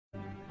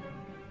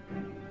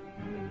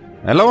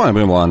Hello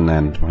everyone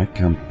and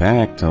welcome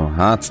back to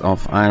Hearts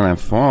of Iron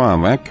 4.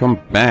 Welcome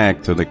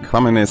back to the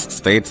Communist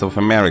States of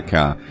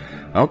America.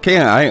 Okay,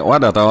 I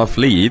ordered our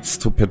fleets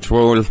to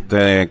patrol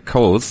the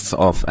coasts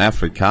of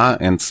Africa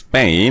and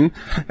Spain.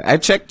 I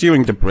checked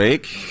during the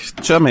break.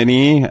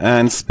 Germany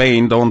and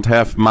Spain don't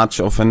have much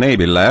of a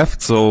navy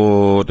left,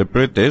 so the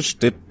British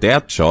did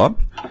their job.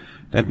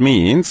 That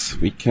means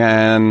we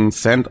can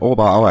send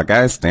over our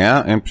guys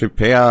there and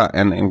prepare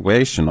an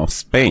invasion of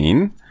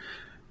Spain.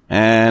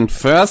 And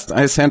first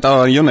I sent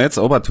our units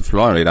over to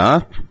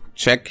Florida,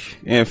 check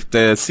if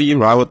the sea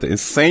route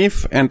is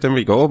safe, and then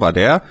we go over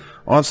there.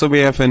 Also we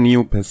have a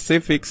new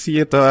Pacific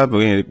theater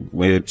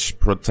which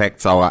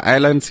protects our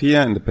islands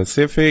here in the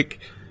Pacific.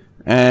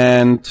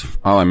 And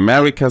our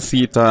America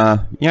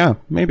theater, yeah,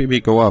 maybe we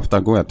go after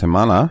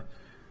Guatemala,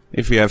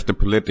 if we have the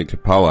political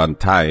power and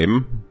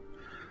time.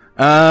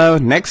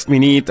 Next we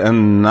need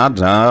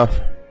another...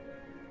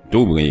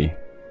 Do we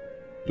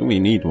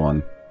need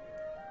one?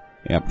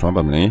 Yeah,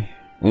 probably.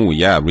 Oh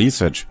yeah,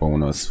 research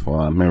bonus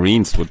for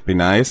Marines would be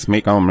nice.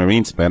 Make our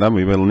Marines better,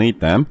 we will need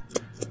them.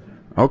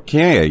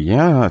 Okay,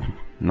 yeah.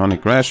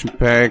 Non-aggression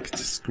pact.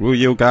 Screw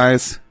you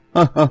guys.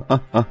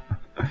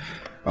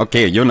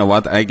 Okay, you know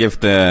what? I give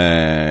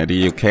the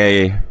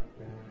UK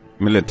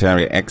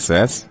military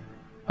access.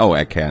 Oh,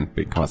 I can't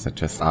because I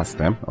just asked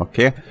them.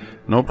 Okay,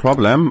 no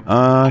problem.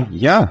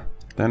 Yeah.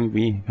 Then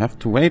we have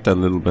to wait a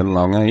little bit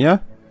longer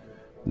here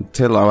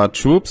until our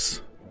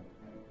troops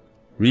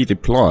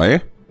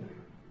redeploy.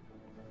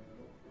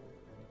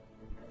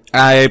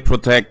 I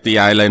protect the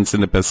islands in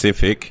the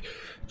Pacific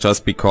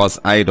just because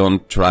I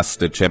don't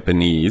trust the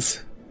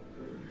Japanese.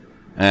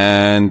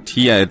 And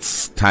here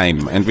it's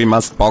time, and we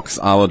must box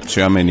out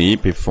Germany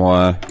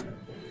before...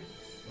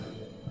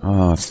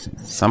 Oh,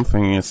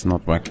 something is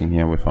not working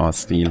here with our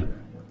steel.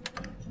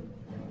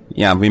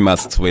 Yeah, we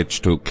must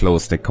switch to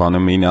closed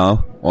economy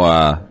now,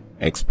 or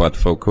export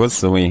focus,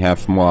 so we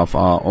have more of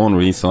our own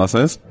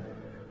resources.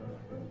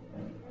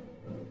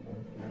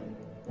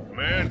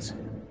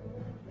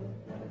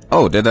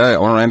 Oh, did I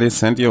already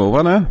send you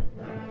over there?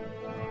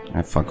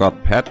 I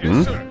forgot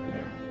Patton. Yes,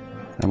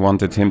 I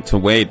wanted him to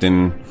wait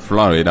in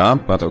Florida,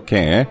 but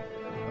okay.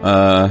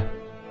 It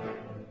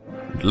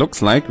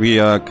looks like we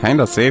are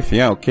kinda safe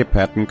here. Okay,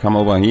 Patton, come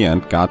over here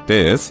and guard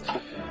this.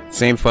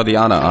 Same for the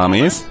other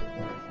armies.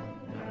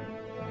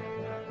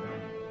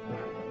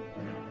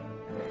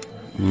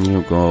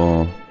 You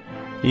go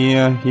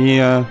here,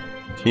 here,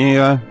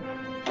 here.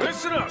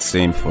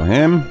 Same for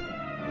him.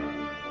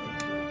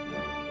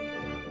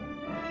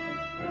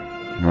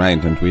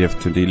 Right, and we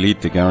have to delete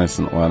the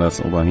garrison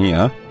orders over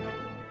here.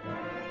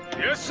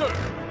 Yes, sir.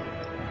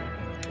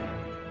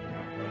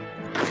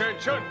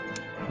 Attention.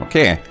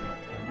 Okay,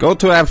 go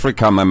to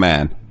Africa, my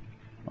man.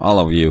 All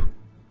of you.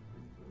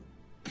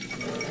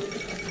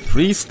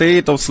 Free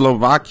State of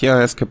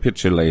Slovakia has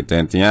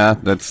capitulated. Yeah,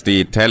 that's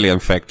the Italian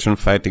faction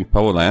fighting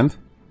Poland.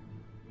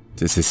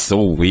 This is so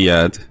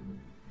weird.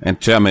 And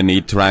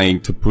Germany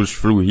trying to push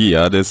through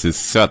here. This is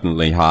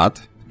certainly hard.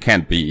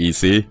 Can't be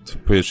easy to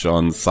push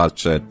on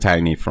such a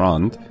tiny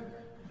front.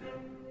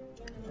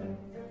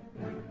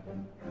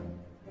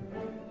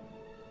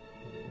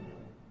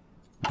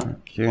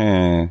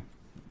 Okay.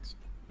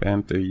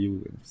 Expand the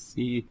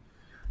UFC.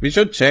 We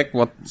should check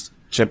what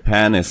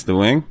Japan is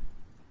doing.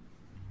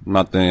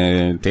 Not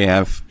they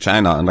have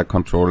China under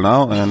control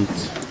now, and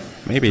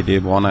maybe they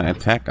wanna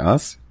attack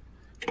us.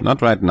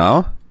 Not right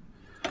now.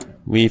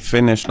 We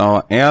finished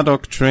our air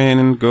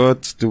doctrine,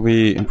 good. Do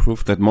we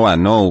improve that more?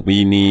 No,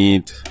 we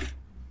need...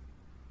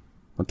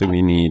 What do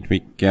we need?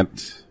 We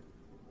get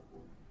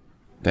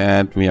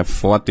that. We have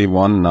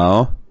 41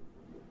 now.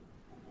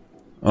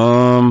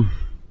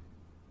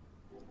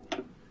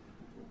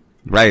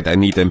 Right, I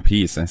need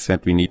MPs. I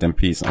said we need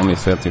MPs. Only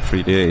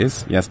 33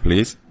 days. Yes,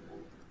 please.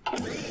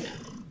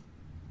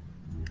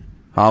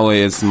 How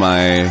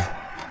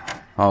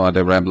are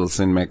the rebels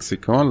in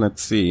Mexico?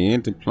 Let's see.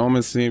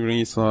 Diplomacy,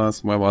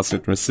 resource, where was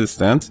it?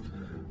 Resistance.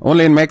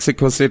 Only in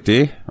Mexico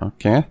City.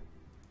 Okay.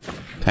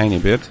 Tiny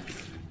bit.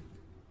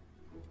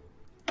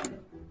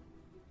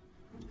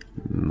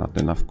 Not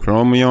enough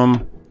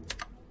chromium.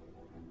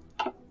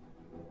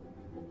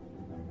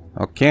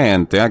 Okay,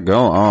 and there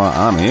go our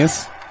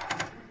armies.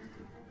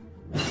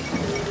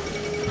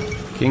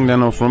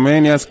 Kingdom of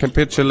Romania has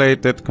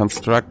capitulated.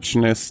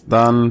 Construction is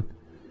done.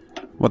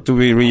 What do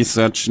we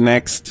research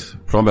next?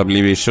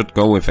 Probably we should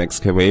go with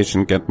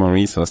excavation, get more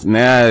resources.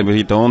 Nah,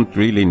 we don't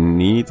really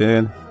need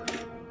it.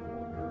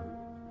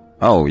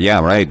 Oh, yeah,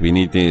 right, we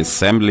need the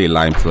assembly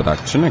line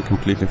production. I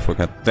completely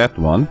forgot that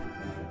one.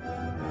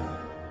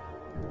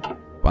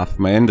 Buff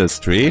my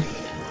industry.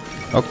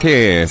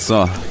 Okay,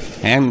 so...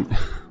 And...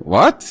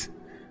 What?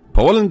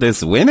 Poland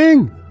is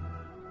winning?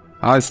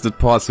 How is that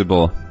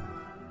possible?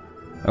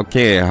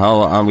 Okay,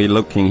 how are we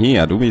looking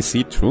here? Do we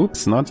see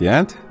troops? Not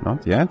yet.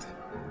 Not yet.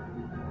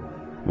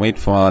 Wait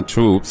for our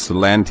troops to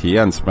land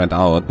here and spread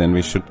out, then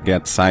we should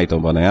get sight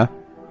over there.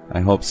 I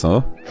hope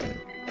so.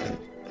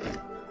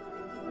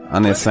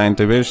 Unassigned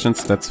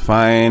divisions, that's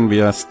fine. We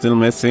are still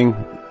missing...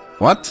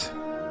 What?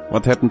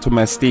 What happened to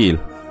my steel?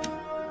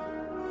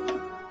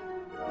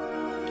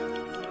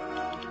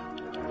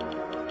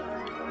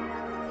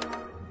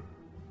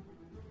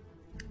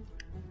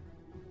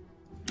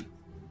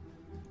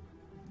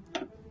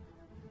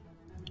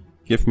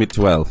 Give me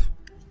 12.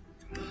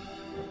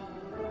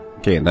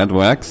 Okay, that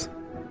works.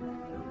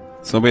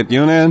 Soviet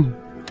Union,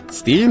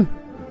 steel?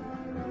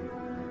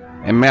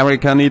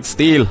 America needs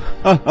steel.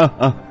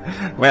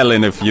 Well,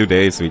 in a few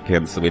days we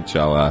can switch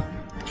our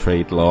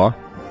trade law.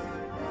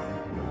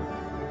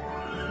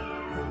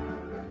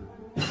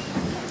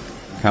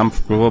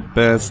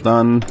 Kampfgruppe is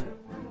done.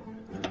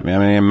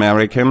 Very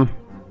American.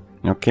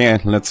 Okay,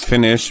 let's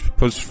finish.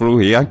 Push through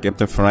here. Get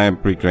the Fire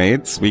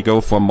Brigades. We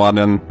go for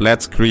modern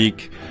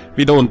Blitzkrieg.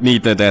 We don't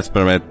need a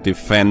desperate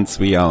defense.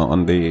 We are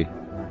on the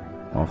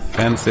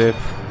offensive.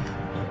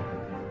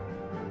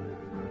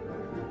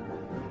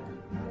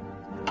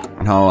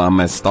 How are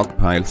my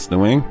stockpiles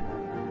doing?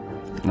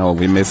 Oh,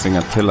 we're missing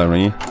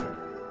artillery.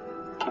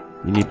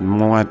 We need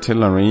more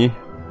artillery.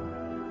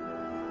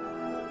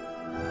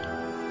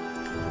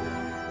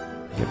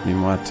 Get me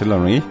more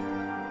artillery.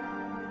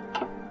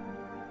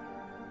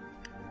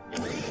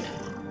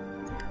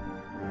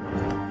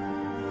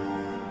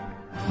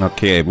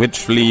 Okay, which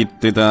fleet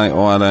did I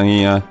order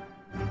here?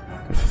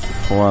 The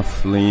 4th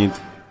fleet.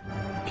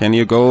 Can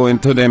you go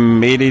into the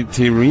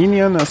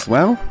Mediterranean as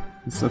well?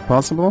 Is that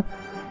possible?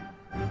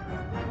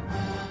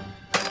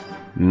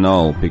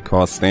 No,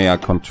 because they are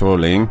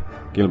controlling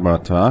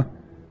Gibraltar.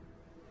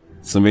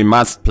 So we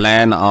must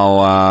plan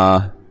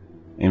our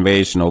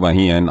invasion over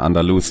here in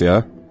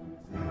Andalusia.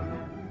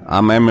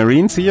 Are my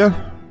marines here?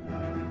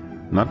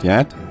 Not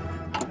yet.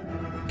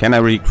 Can I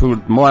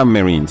recruit more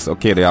marines?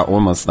 Okay, they are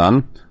almost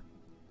done.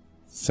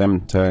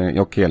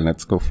 Okay,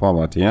 let's go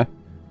forward here.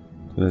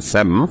 To the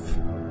 7th.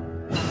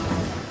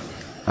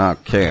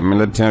 Okay,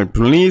 military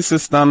police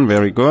is done.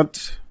 Very good.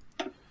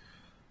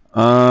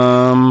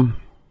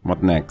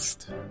 What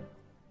next?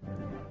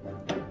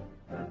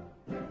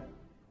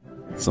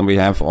 So we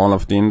have all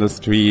of the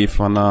industry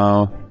for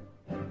now.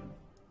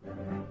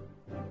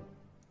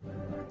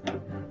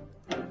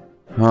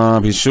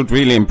 We should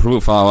really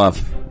improve our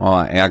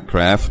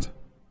aircraft.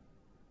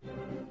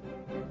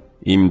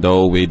 Even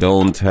though we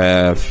don't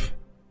have...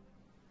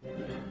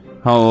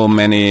 How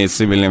many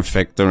civilian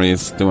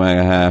factories do I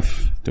have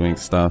doing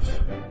stuff?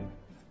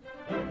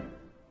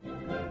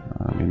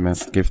 We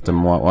must give them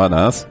more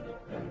orders.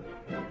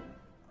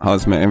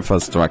 How's my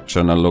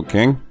infrastructure now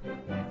looking?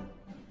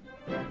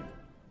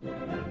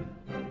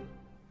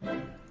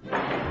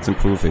 Let's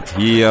improve it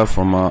here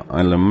for more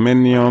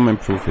aluminium,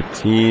 improve it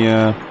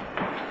here.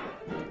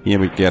 Here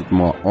we get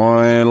more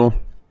oil.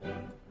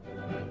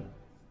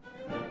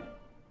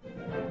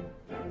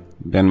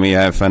 Then we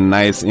have a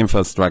nice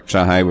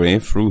infrastructure highway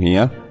through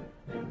here.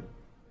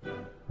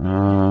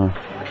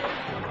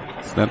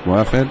 Is that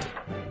worth it?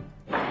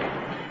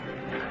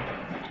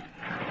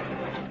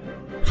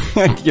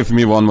 Give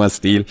me one more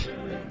steel.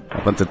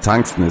 But the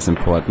tungsten is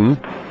important.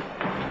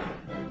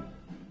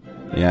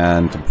 Yeah,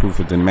 and improve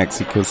it in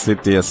Mexico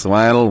City as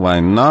well. Why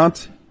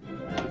not?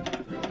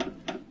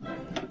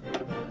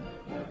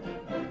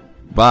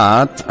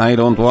 But I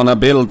don't wanna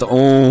build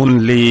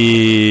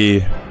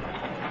only...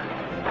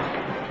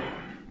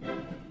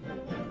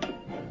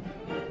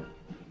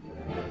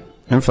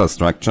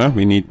 infrastructure.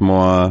 We need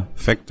more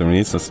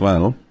factories as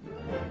well.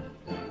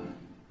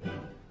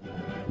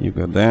 You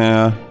go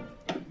there.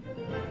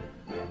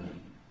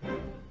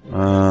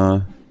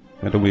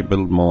 Where do we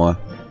build more?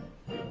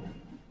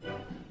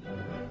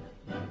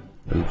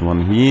 Build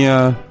one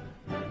here.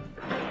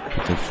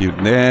 Put a few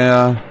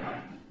there.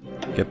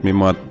 Get me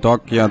more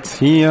dockyards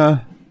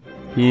here.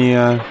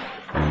 Here.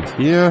 And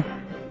here.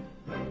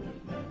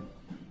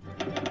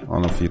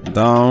 All of you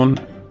down.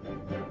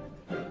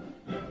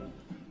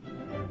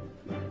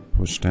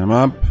 Push them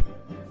up.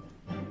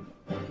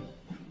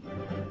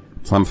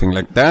 Something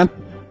like that.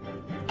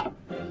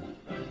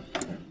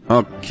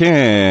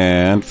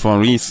 Okay, and for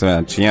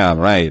research, yeah,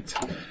 right.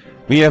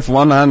 We have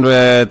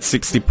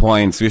 160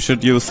 points. We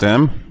should use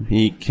them.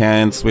 We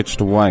can switch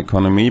to war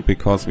economy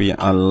because we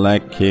are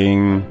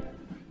lacking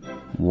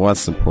war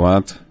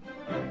support.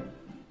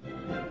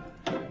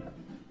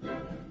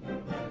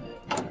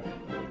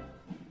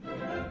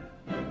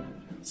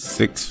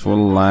 Six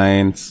full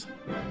lines.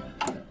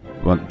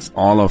 But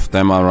all of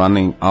them are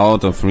running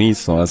out of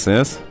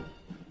resources.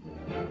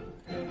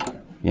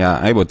 Yeah,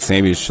 I would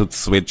say we should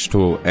switch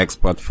to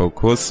export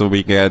focus so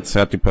we get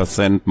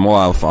 30% more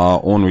of our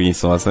own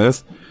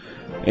resources.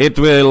 It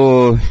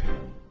will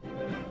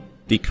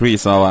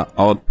decrease our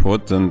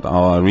output and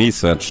our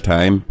research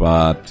time,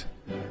 but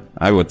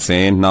I would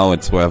say now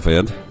it's worth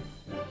it.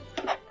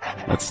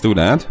 Let's do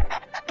that.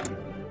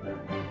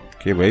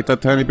 Okay, wait a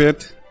tiny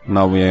bit.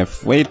 Now we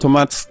have way too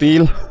much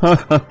steel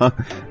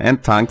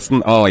and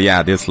tungsten. Oh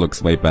yeah, this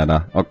looks way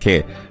better.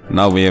 Okay,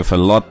 now we have a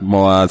lot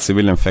more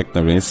civilian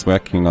factories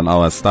working on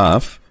our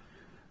stuff.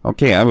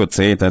 Okay, I would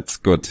say that's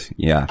good.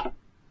 Yeah,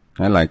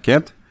 I like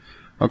it.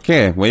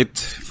 Okay, wait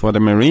for the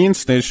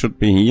Marines. They should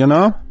be here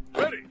now.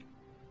 Ready.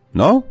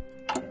 No?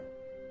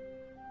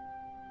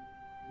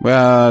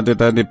 Where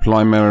did I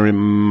deploy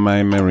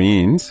my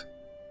Marines?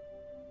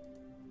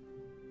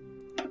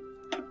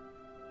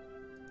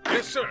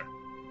 Yes, sir.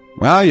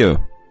 Where are you?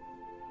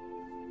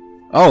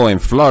 Oh, in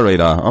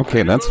Florida.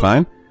 Okay, that's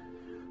fine.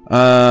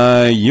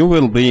 You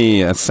will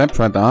be a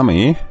separate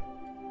army.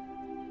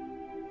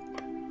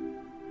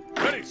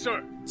 Ready,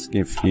 sir. Let's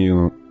give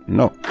you...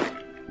 No.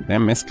 They're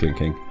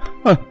misclicking.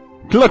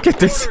 Look at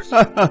this!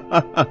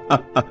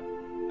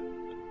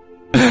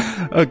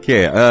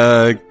 Okay,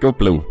 go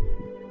blue.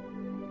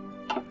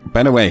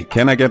 By the way,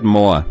 can I get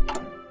more?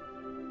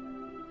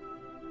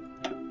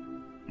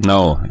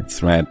 No,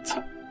 it's red.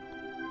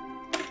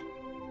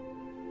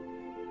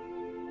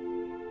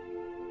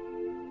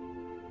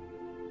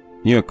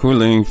 You're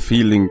cooling,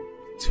 feeling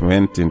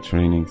 20 in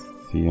training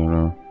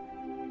 0.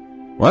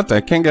 What?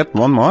 I can get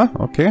one more?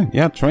 Okay,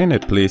 yeah, train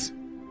it, please.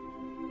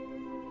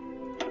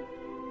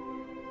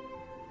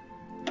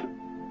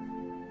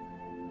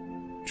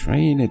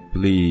 Train it,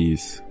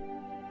 please.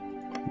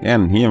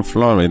 Again, here in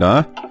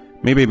Florida.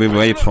 Maybe we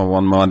wait for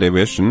one more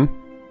division.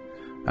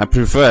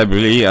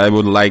 Preferably, I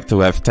would like to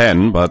have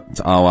 10,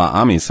 but our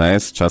army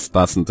size just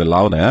doesn't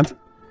allow that.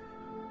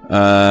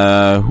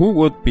 Who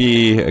would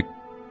be...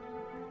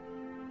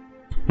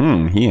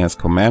 he has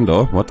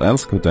commando. What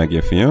else could I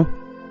give you?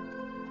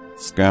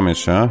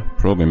 Skirmisher,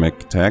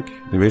 Probimec attack.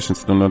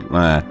 Divisions do not...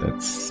 Nah,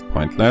 that's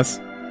pointless.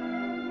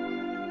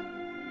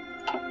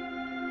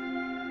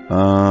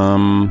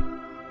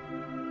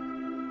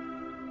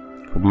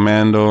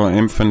 Commando,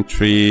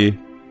 infantry...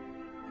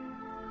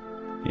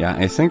 Yeah,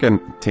 I think I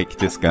can take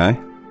this guy.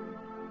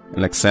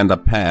 Alexander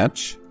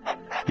Patch.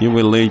 You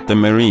will lead the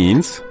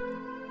Marines.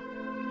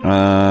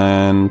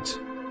 And...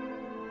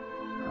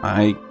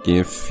 I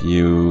give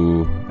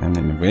you an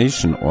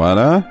invasion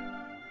order.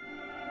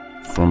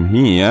 From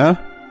here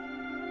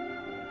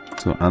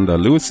to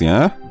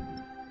Andalusia.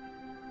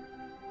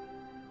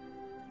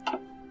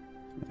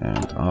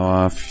 And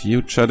our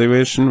future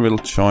division will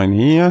join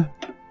here.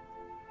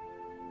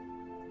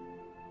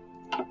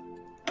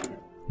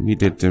 We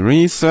did the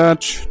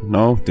research.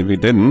 No, we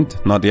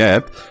didn't. Not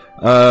yet.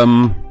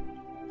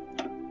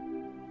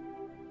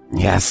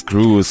 Yeah,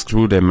 screw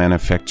the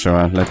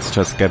manufacturer. Let's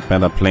just get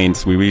better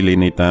planes. We really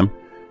need them.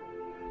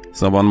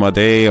 So one more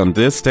day on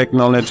this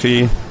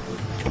technology.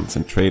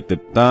 Concentrate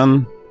it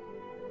done.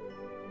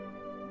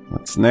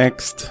 What's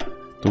next?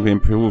 Do we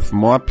improve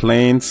more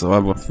planes?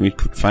 Or we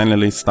could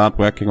finally start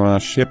working on our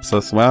ships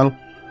as well.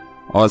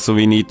 Also,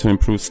 we need to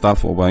improve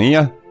stuff over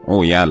here.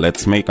 Oh yeah,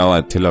 let's make our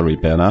artillery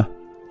better.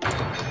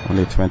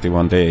 Only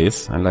 21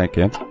 days. I like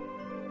it.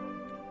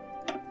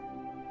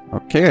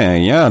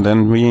 Okay, yeah,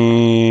 then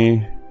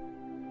we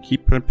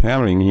keep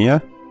preparing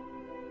here.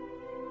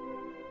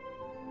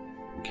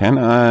 Can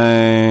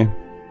I?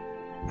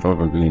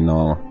 Probably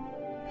no.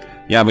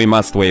 Yeah, we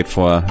must wait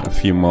for a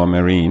few more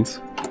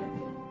Marines.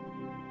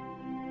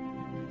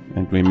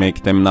 And we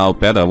make them now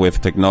better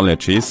with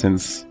technology,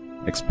 since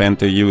expand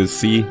the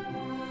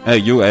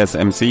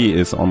USMC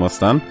is almost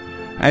done.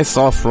 I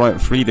saw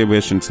 3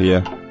 divisions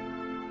here.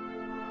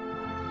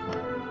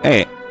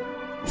 Hey,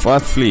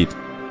 4th Fleet.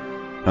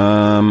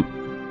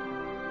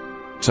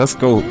 Just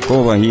go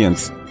over here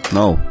and...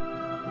 No.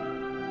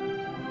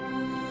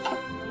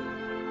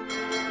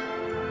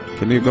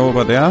 Can you go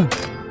over there?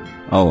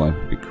 Oh,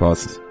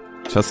 because...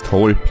 Just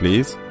hold,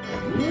 please.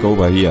 Go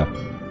over here.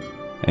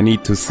 I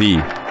need to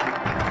see.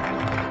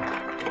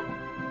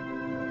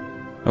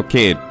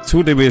 Okay,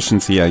 2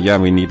 divisions here. Yeah,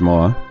 we need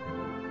more.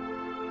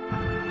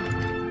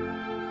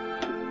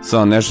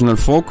 So, national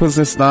focus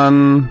is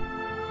done.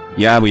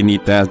 Yeah, we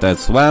need that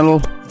as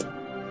well.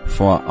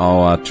 For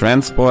our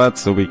transport,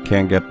 so we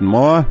can get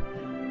more.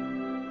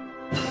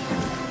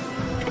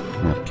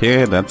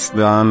 Okay, that's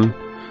done.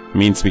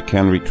 Means we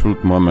can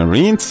recruit more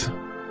Marines.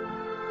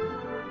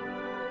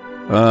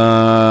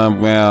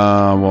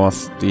 Where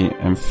was the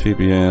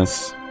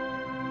amphibious?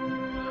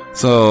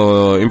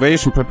 So,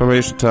 invasion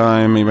preparation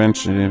time,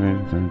 eventually...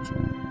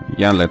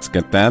 Yeah, let's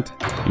get that.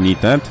 We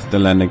need that, the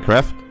landing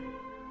craft.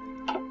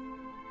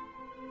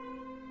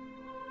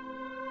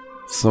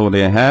 So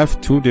they have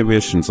 2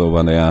 divisions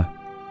over there.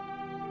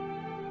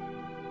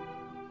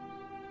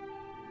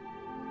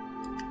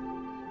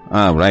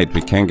 Ah, right,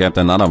 we can get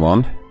another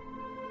one.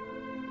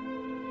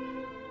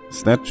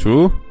 Is that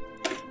true?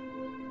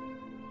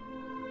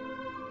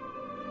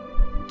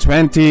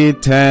 20,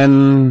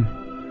 10,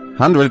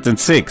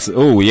 106.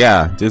 Oh,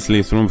 yeah, this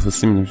leaves room for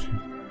 7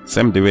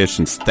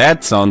 divisions.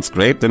 That sounds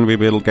great, then we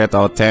will get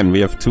our 10.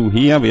 We have 2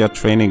 here, we are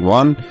training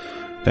 1.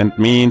 That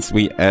means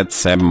we add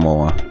 7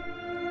 more.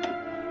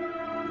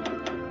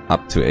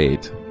 Up to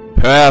 8.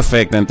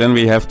 Perfect, and then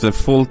we have the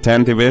full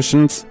 10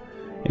 divisions.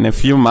 In a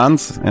few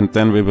months, and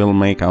then we will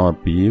make our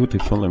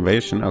beautiful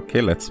invasion.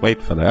 Okay, let's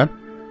wait for that.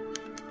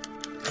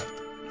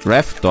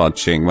 Draft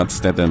dodging, what's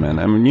that, man?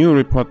 A new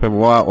report by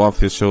War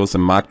Office shows a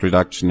marked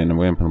reduction in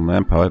available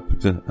manpower.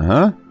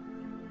 Huh?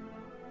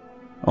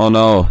 Oh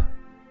no.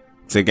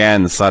 It's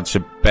again such a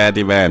bad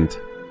event.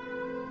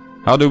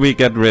 How do we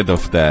get rid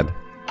of that?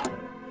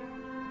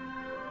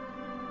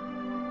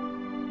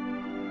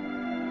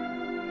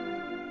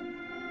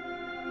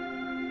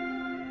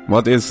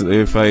 What is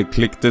if I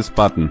click this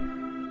button?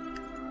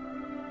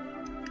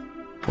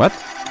 What?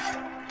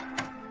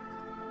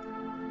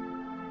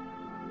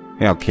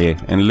 Yeah, okay.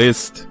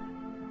 Enlist.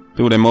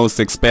 Do the most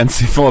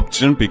expensive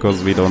option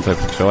because we don't have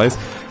a choice.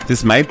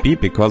 This might be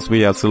because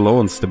we are so low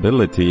on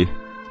stability.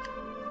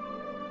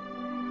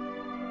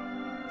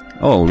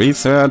 Oh,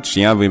 research.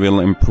 Yeah, we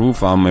will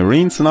improve our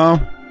Marines now.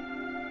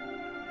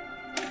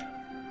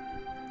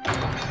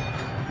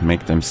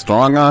 Make them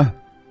stronger.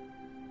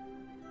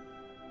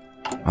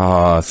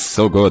 Ah,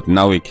 so good.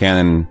 Now we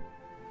can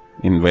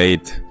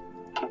invade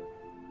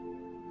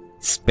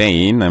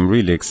Spain. I'm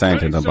really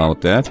excited about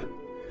that.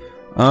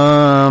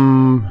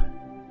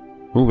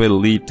 Who will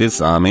lead this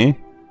army?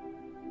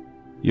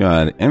 You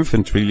are an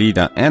infantry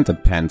leader and a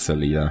panzer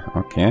leader.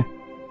 Okay.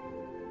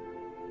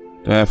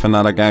 Do I have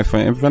another guy for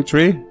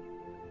infantry?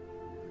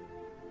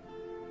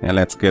 Yeah,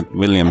 let's get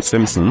William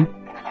Simpson.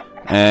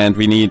 And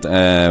we need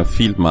a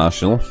field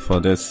marshal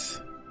for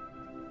this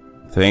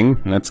thing.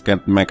 Let's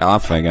get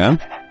MacArthur again.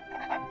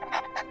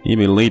 He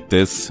will lead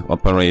this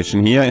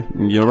operation here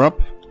in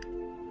Europe.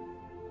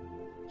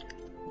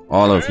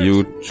 All of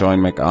you join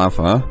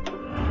MacArthur.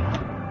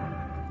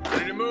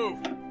 Ready to move.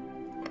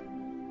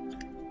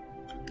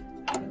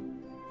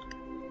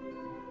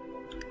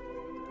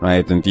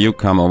 Right, and you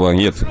come over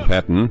here to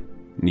Patton.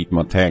 Need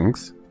more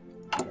tanks.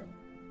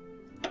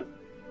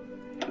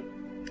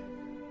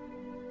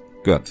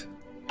 Good.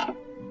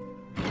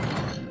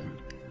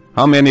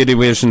 How many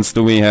divisions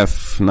do we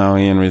have now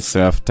here in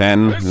reserve?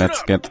 10.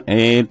 Let's get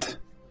 8.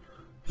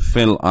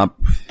 Fill up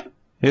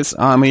his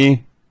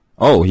army.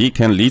 Oh, he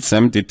can lead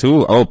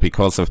 72. Oh,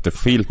 because of the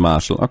field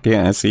marshal. Okay,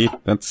 I see.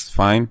 That's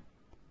fine,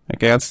 I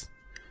guess.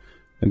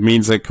 It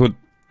means I could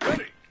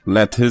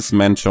let his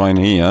men join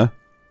here.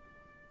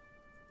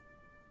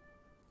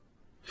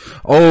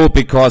 Oh,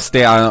 because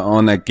they are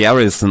on a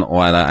garrison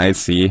order. I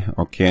see.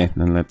 Okay,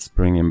 then let's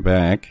bring him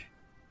back.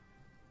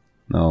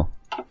 No.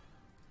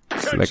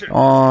 Select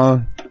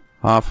all.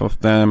 Half of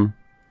them.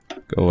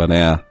 Go over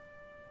there.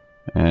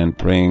 And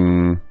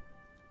bring...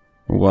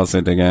 Who was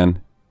it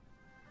again?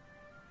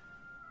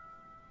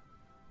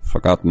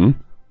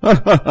 Forgotten.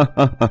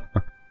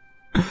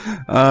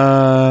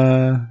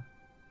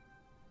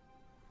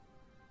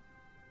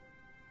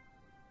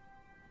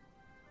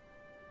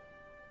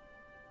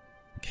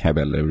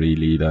 Cavalry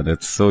leader,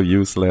 that's so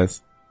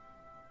useless.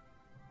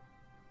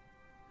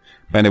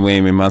 By the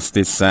way, we must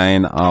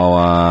design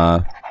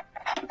our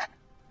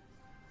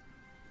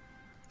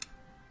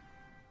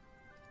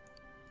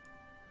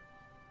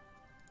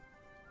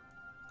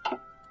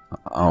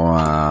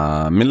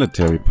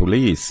military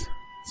police.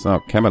 So,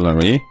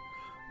 cavalry.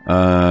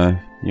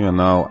 You are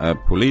now a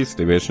police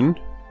division.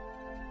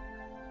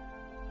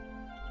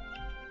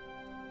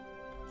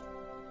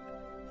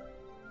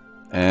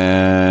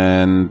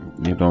 And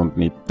you don't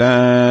need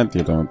that,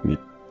 you don't need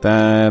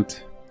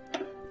that.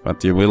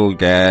 But you will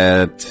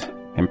get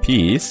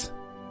MPs.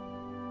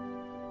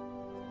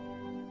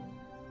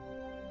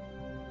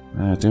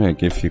 Do I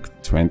give you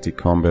 20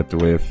 combat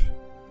with?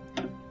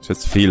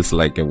 Just feels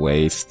like a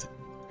waste.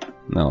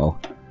 No.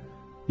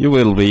 You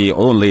will be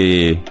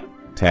only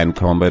 10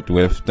 combat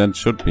with, that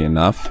should be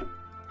enough.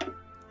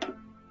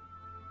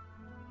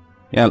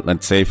 Yeah,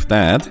 let's save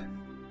that.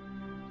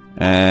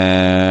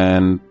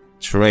 And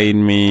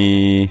train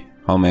me...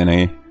 how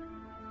many?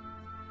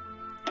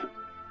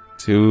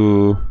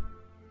 2...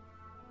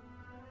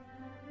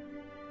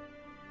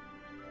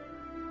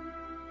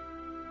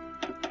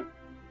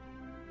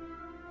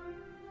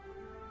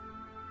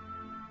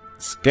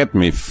 Get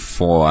me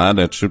 4,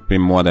 that should be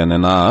more than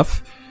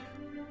enough.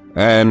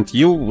 And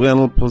you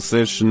will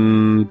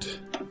positioned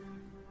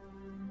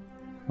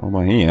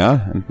over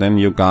here, and then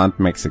you guard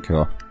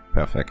Mexico.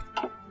 Perfect.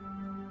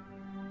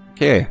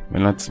 Okay,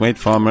 well, let's wait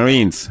for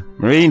Marines.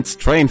 Marines,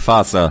 train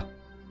faster!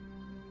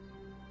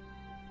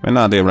 When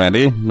are they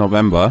ready?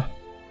 November.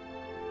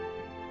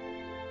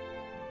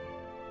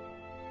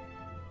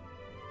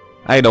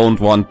 I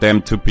don't want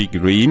them to be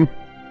green.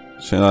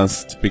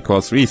 Just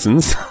because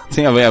reasons.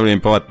 They are very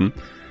important.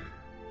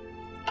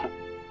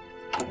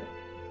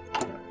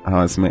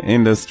 How is my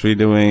industry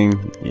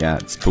doing? Yeah,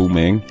 it's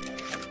booming.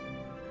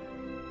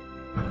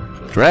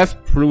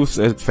 Draft proves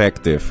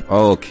effective.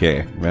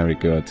 Okay, very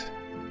good.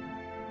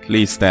 At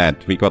least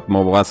that. We got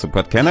more war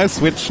support. Can I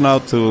switch now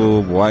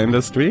to war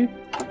industry?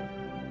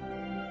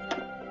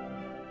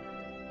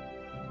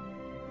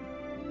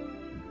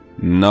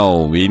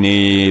 No, we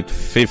need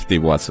 50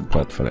 war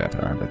support for that.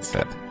 That's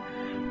that.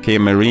 Okay,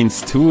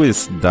 Marines 2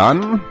 is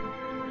done.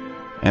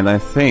 And I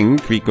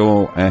think we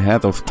go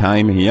ahead of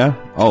time here.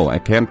 Oh, I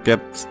can't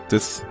get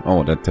this.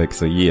 Oh, that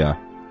takes a year.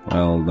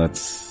 Well,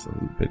 that's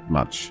a bit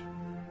much.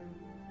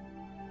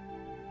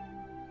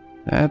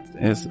 That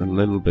is a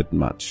little bit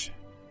much.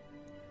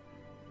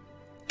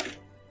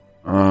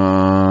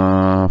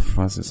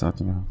 Was is that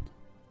about?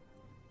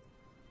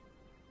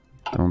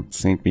 Don't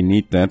think we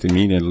need that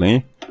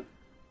immediately.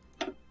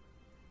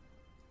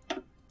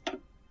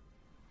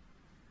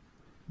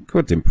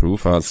 Could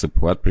improve our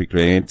support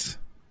brigade.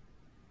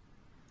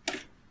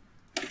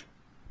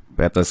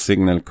 Better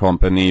signal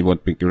company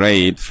would be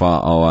great for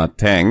our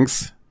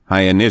tanks.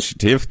 High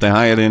initiative. The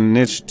higher the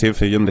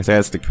initiative a unit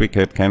has, the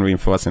quicker it can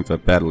reinforce into a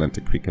battle and the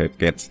quicker it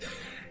gets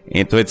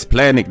into its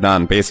planning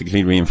done.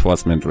 Basically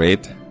reinforcement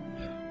rate.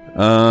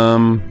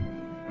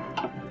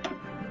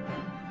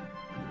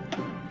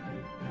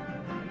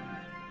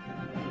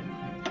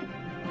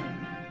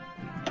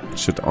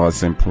 Should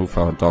also improve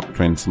our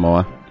doctrines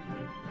more.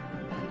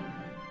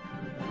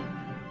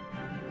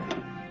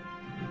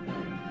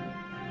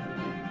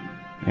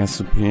 Air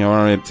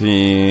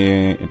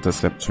superiority,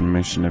 interception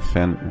mission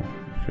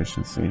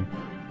efficiency.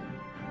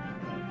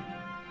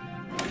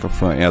 Go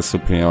for air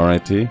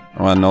superiority.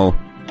 Oh no.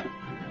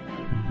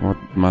 What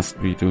must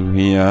we do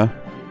here?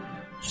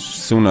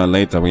 Sooner or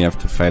later we have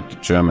to fight the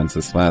Germans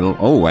as well.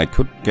 Oh, I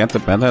could get a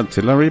better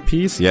artillery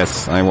piece?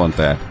 Yes, I want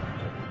that.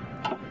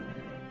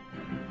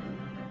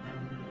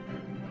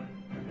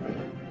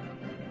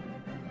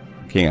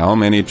 Okay, how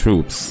many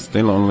troops?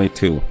 Still only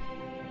 2.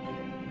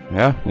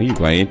 Yeah, we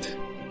wait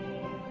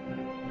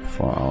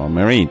for our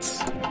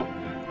marines.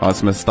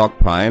 How's my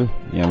stockpile?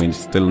 Yeah, we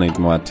still need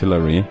more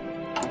artillery.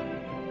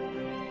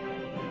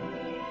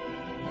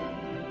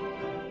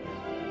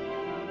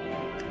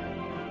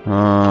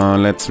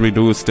 Let's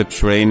reduce the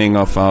training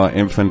of our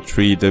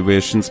infantry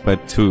divisions by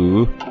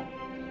 2.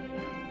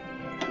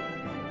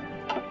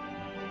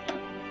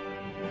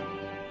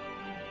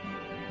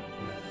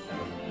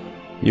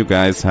 You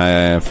guys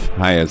have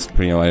highest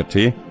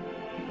priority.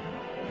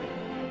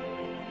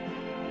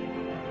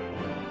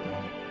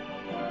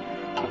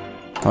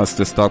 How's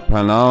the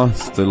stockpile now?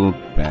 Still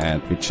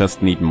bad. We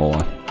just need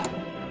more.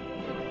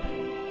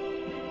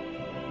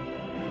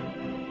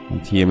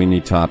 And here we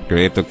need to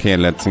upgrade. Okay,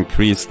 let's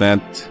increase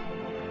that.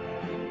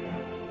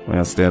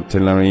 Where's the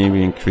artillery?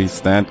 We increase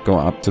that. Go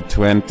up to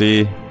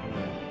 20.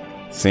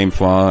 Same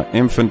for our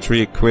infantry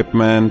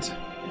equipment.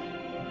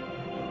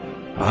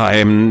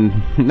 I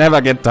never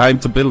get time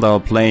to build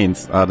our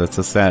planes. Ah, that's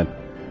so sad.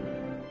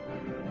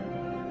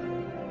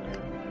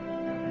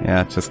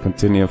 Yeah, just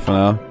continue for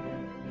now.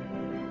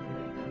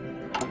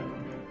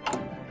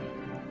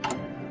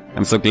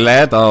 I'm so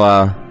glad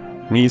our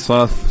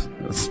resource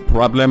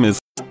problem is...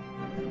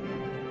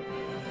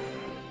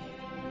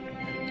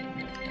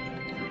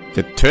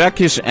 The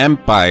Turkish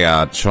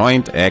Empire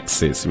joined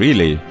Axis,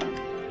 really?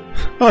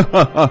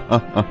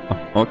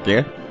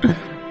 Okay.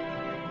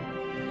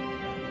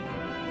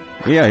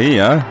 Yeah,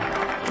 here.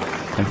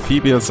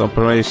 Amphibious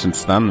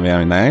operations done,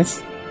 very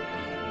nice.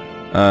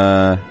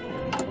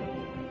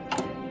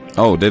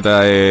 Oh, did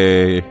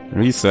I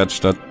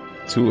research that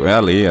too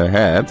early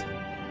ahead?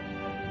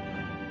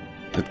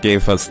 That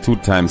gave us 2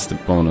 times the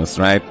bonus,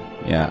 right?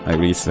 Yeah, I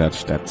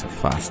researched that too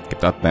fast.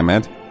 God damn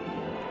it.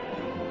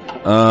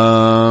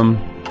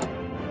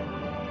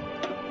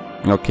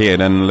 Okay,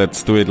 then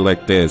let's do it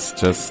like this.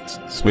 Just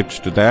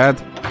switch to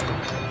that.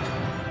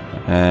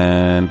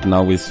 And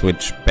now we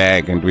switch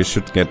back and we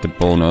should get the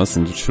bonus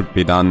and it should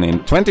be done in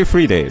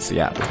 23 days.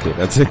 Yeah, okay,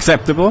 that's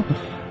acceptable.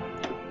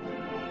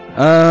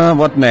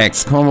 What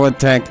next? Convoy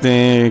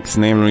tactics,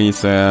 name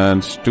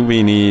research. Do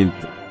we need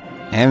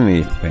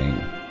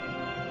anything?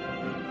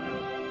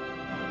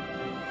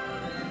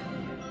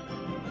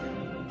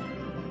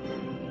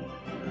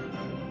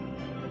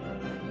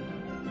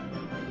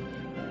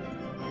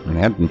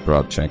 Manhattan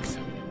Project.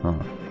 Oh.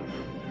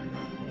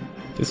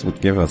 This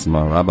would give us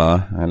more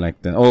rubber. I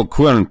like that. Oh,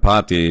 current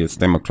party is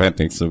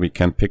democratic, so we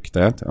can pick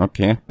that.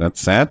 Okay,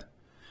 that's sad.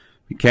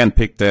 We can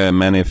pick the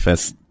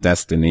Manifest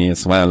Destiny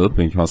as well,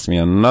 because we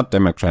are not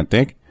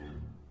democratic.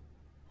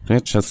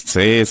 Let's just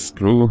say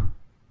screw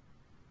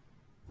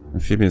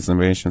amphibious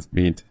invasion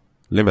speed.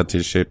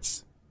 Liberty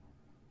ships.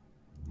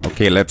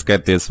 Okay, let's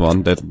get this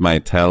one. That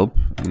might help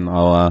in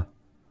our...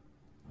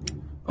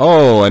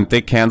 Oh, and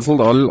they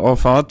cancelled all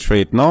of our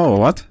trade now, or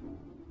what?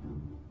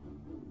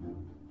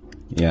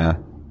 Yeah.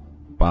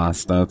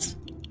 Bastards.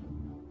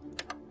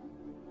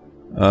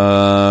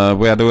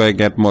 Where do I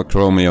get more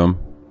chromium?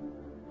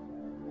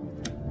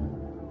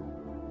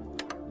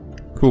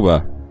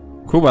 Cuba.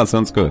 Cuba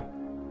sounds good.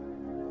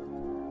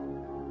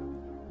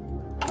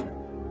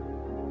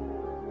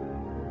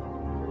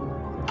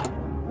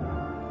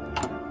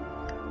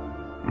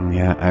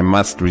 Yeah, I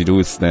must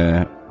reduce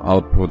the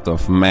output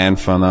of man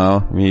for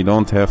now. We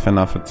don't have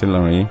enough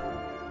artillery.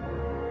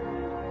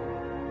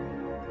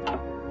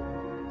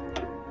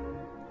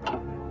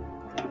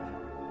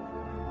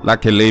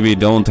 Luckily we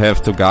don't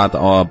have to guard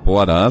our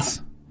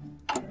borders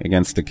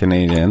against the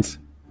Canadians.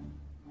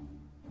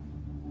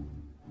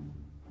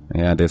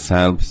 Yeah, this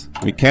helps.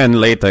 We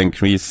can later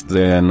increase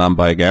the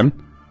number again.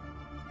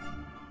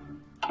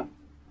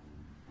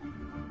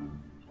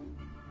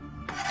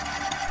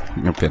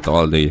 Look at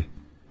all the...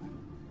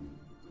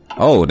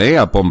 Oh, they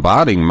are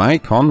bombarding my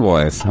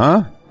convoys,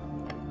 huh?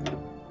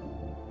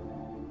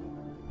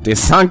 They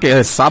sunk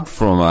a sub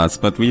from us,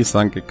 but we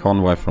sunk a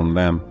convoy from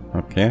them.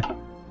 Okay.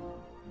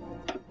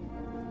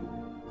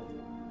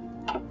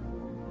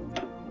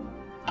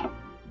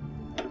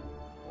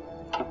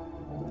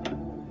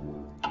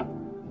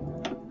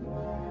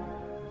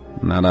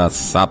 Another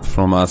sub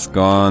from us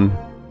gone.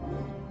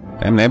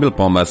 Damn naval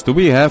bombers. Do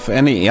we have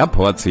any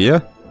airports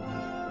here?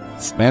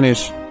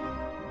 Spanish,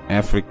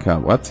 Africa.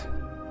 What?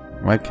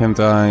 Why can't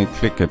I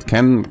click it?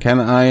 Can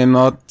I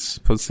not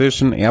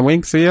position air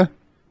wings here?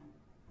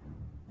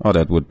 Oh,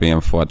 that would be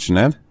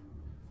unfortunate.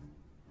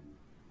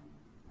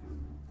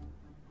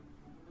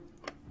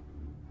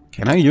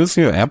 Can I use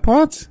your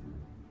airport?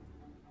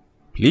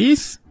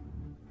 Please?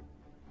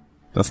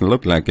 Doesn't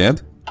look like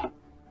it.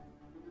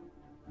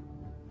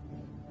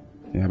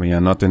 Yeah, we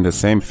are not in the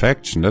same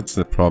faction, that's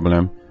the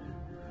problem.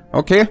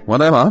 Okay,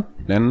 whatever.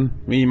 Then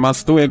we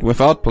must do it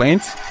without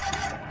planes.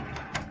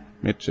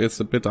 Which is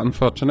a bit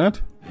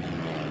unfortunate.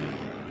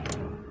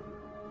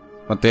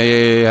 But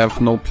they have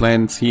no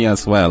planes here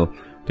as well.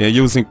 They're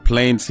using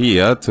planes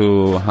here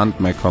to hunt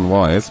my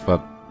convoys,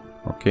 but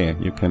okay,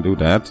 you can do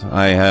that.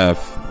 I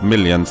have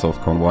millions of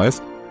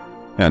convoys.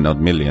 Yeah, not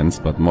millions,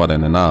 but more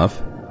than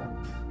enough.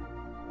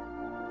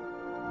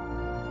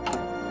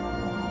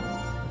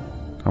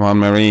 Come on,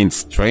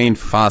 Marines, train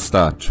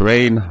faster,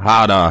 train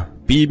harder,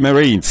 be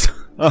Marines.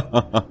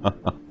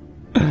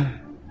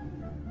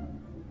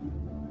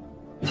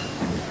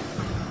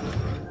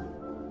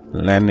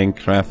 Landing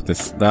craft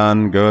is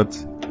done, good.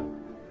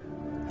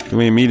 Do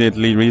we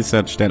immediately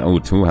research that? Oh,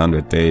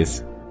 200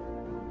 days.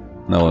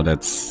 No,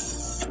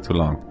 that's too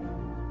long.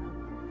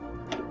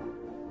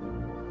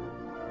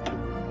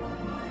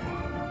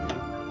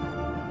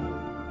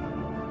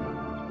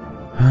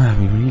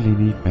 We really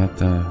need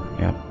better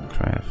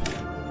aircraft.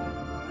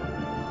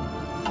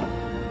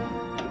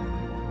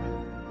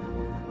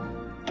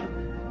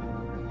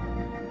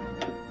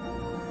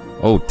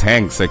 Oh,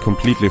 tanks. I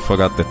completely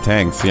forgot the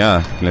tanks.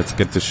 Yeah, let's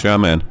get the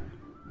Sherman.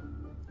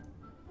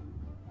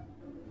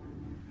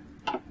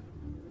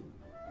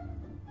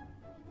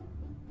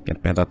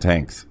 Get better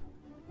tanks.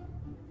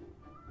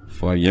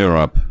 For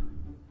Europe.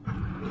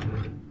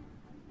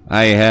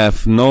 I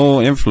have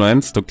no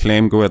influence to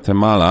claim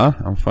Guatemala,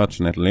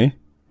 unfortunately.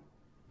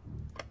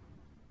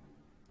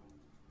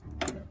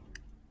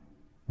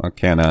 Or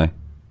can I?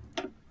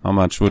 How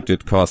much would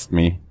it cost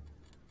me?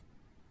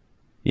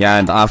 Yeah,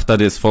 and after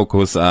this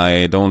focus,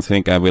 I don't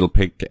think I will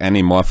pick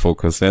any more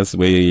focuses.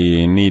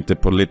 We need the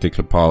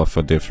political power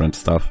for different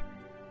stuff.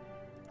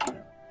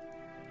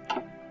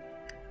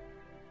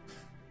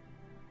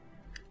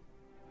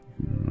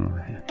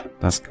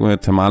 Does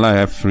Guatemala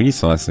have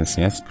resources?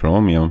 Yes,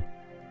 chromium.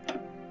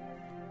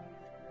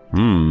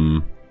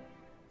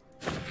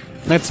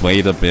 Let's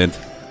wait a bit.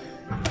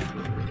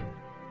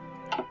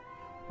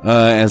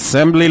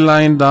 Assembly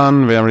line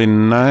done, very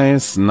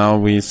nice. Now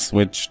we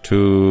switch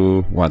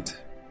to what?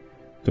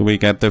 Do we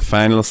get the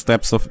final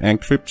steps of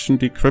encryption,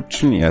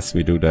 decryption? Yes,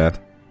 we do that.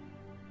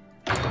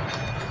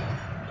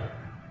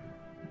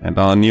 And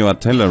our new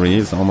artillery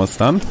is almost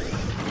done.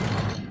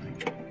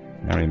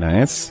 Very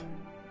nice.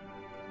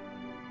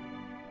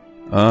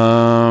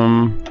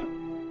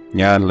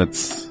 Yeah,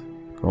 let's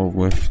go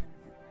with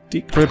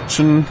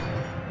decryption.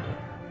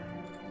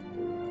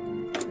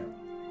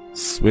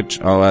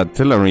 Switch our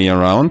artillery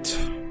around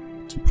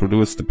to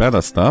produce the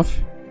better stuff.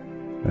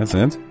 That's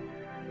it.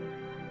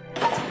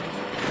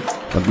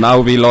 But now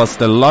we lost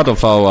a lot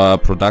of our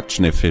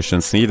production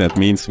efficiency. That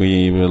means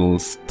we will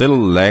still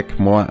lack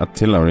more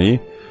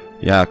artillery.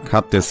 Yeah,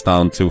 cut this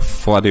down to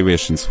 4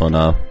 divisions for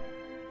now.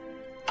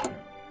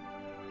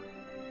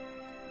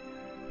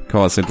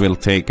 Because it will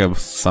take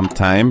some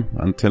time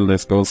until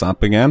this goes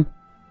up again.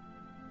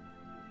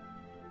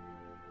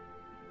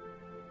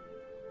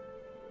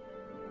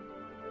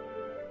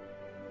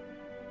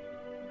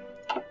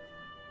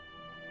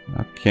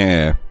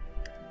 Okay.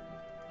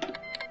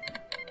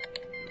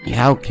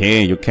 Yeah,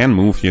 okay, you can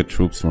move your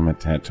troops from a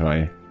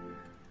territory.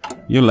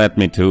 You let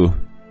me too,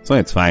 so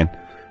it's fine.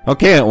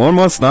 Okay,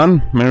 almost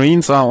done.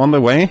 Marines are on the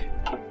way.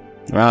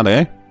 Where are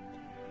they?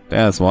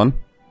 There's one.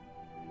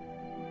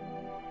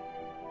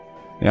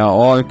 They are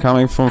all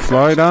coming from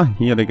Florida.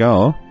 Here they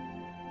go.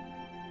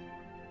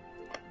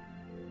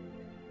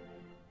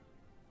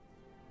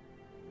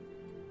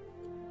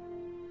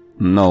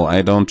 No,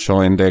 I don't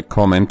join their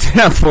comment.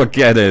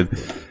 Forget it.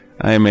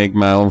 I make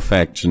my own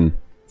faction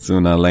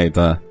sooner or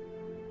later.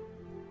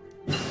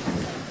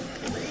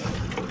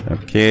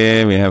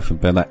 Okay, we have a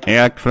better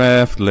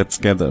aircraft. Let's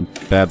get a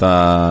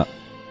better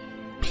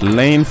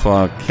plane for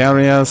our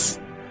carriers.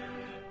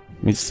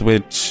 We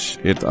switch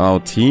it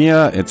out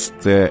here. It's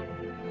the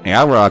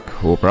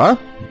Airacobra.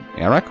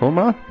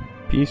 Airacobra?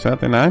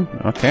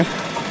 P-39? Okay.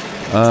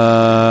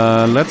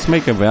 Let's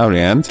make a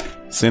variant.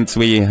 Since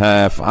we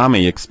have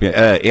army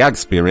air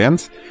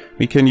experience,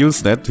 we can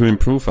use that to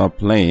improve our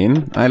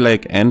plane. I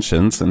like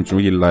engines and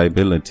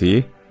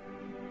reliability.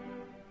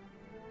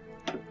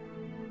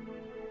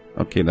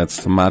 Okay,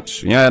 that's too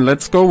much. Yeah,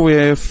 let's go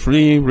with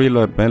 3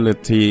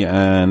 reliability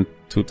and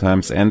 2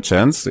 times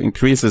engines.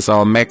 Increases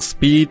our max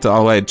speed,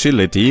 our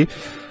agility.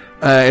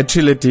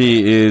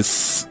 Agility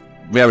is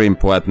very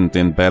important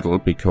in battle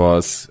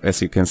because,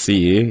 as you can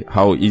see,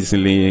 how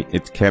easily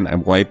it can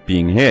avoid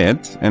being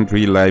hit. And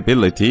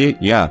reliability,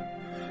 yeah,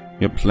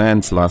 your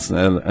planes last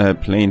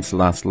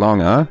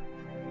longer.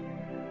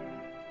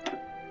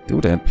 Do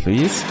that,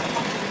 please.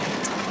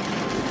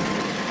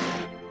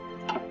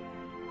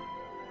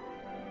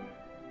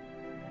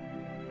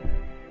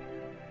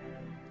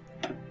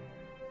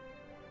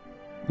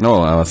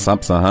 No, our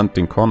subs are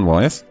hunting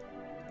convoys.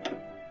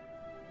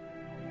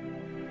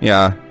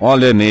 Yeah, all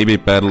the Navy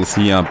battles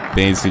here are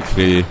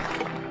basically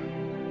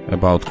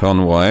about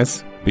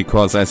convoys.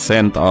 Because I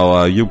sent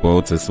our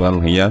U-boats as well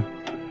here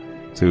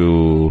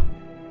to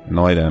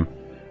annoy them.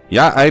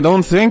 Yeah, I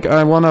don't think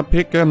I wanna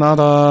pick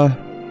another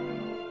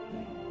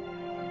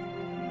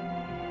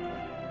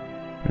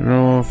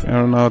Bureau of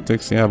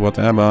Aeronautics, yeah,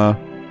 whatever.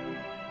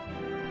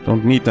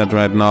 Don't need that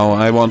right now.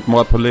 I want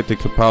more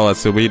political power,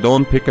 so we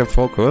don't pick a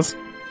focus.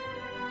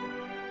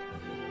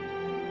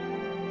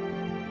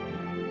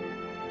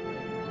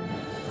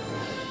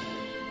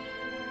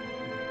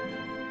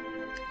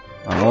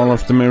 Are all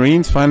of the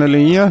Marines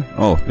finally here?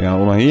 Oh, they are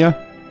over here.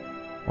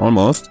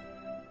 Almost.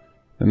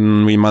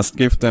 Then we must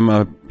give them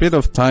a bit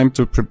of time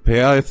to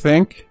prepare, I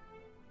think.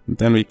 And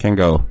then we can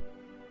go.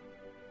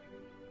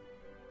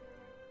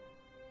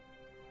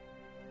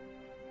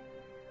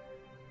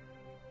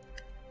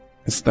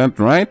 Is that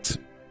right?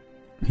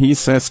 He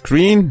says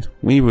green.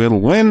 We will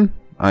win.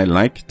 I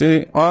like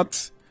the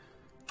odds.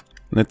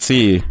 Let's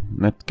see.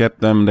 Let's get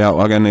them their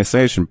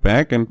organization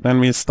back. And then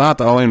we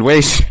start our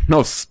invasion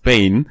of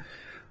Spain.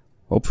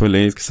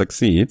 Hopefully it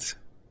succeeds.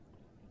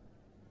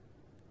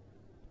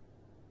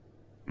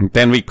 And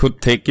then we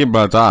could take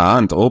Gibraltar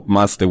and open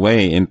us the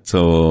way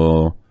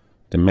into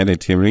the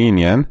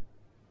Mediterranean.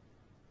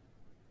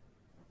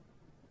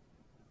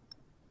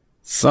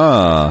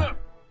 So,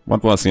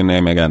 what was your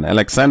name again?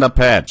 Alexander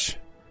Patch.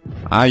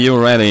 Are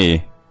you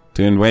ready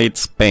to invade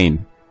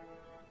Spain?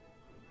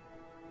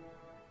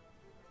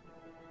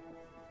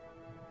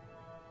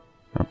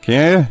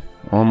 Okay,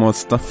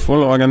 almost a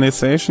full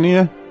organization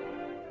here.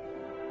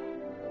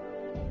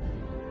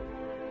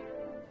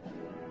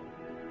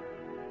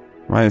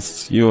 Why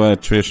is your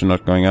attrition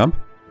not going up?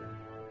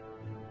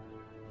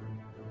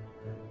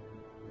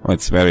 Oh,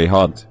 it's very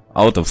hot.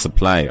 Out of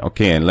supply.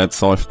 Okay, let's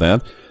solve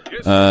that.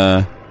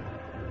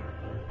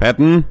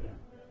 Patton.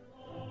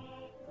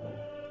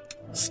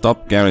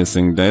 Stop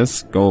garrisoning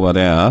this. Go over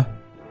there.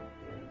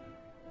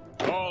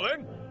 All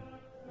in.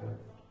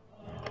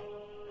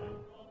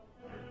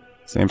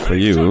 Same for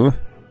you.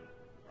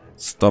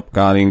 Stop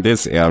guarding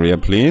this area,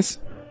 please.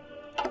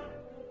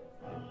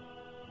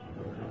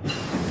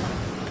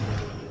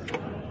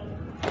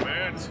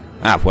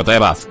 Ah,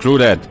 whatever. Screw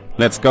that.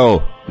 Let's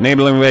go.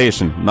 Naval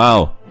invasion.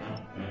 Now.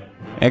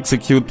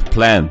 Execute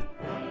plan.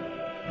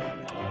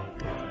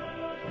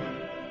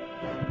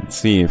 Let's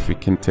see if we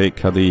can take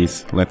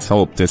Cadiz. Let's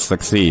hope this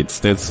succeeds.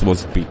 This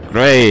would be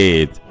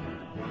great.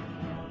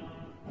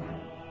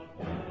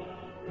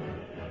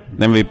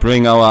 Then we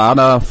bring our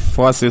other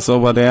forces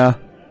over there.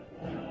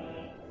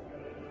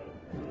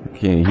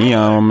 Okay, here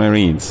are our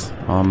Marines.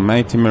 Our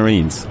mighty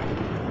Marines.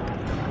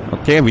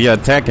 Okay, we are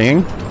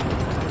attacking.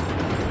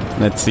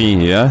 Let's see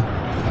here.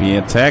 We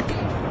attack.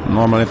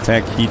 Normal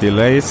attack, he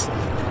delays.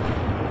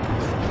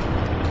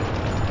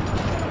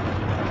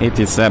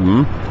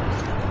 87.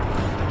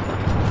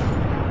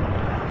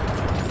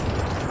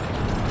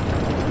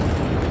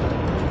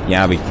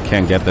 Yeah, we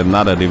can get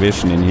another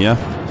division in here.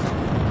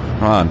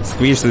 Come on,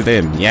 squeeze it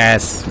in.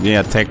 Yes, we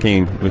are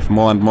attacking with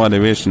more and more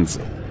divisions.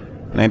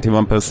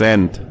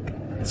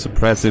 91%.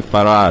 Suppressive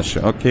barrage.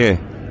 Okay.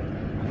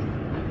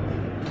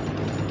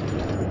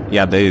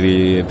 Yeah,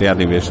 their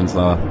divisions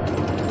are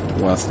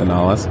worse than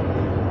ours.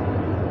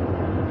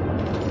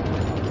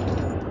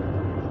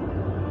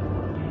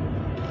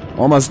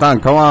 Almost done,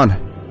 come on.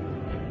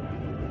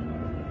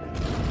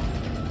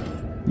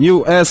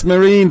 US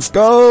Marines,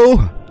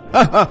 go!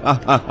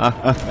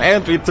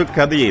 And we took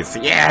Cadiz.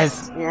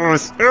 Yes!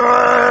 Yes!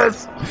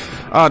 Yes!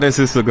 Oh, this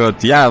is so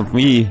good. Yeah,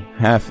 we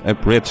have a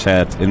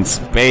bridgehead in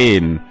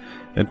Spain.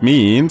 That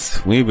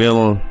means we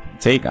will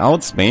take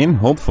out Spain,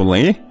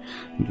 hopefully.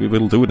 We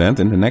will do that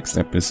in the next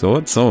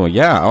episode. So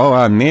yeah,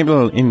 our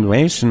naval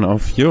invasion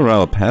of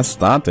Europe has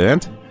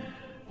started.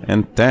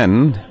 And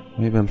then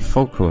we will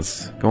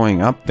focus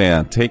going up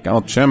there, take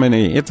out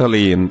Germany,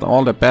 Italy and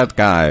all the bad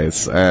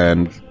guys.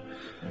 And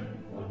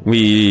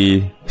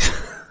we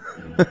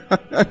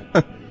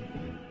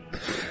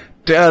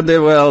turn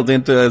the world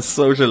into a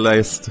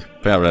socialist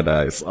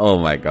paradise. Oh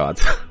my god.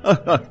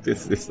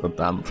 This is so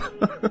dumb.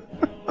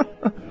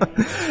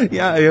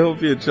 Yeah, I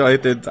hope you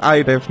enjoyed it.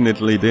 I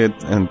definitely did.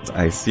 And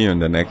I see you in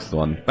the next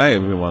one. Bye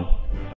everyone.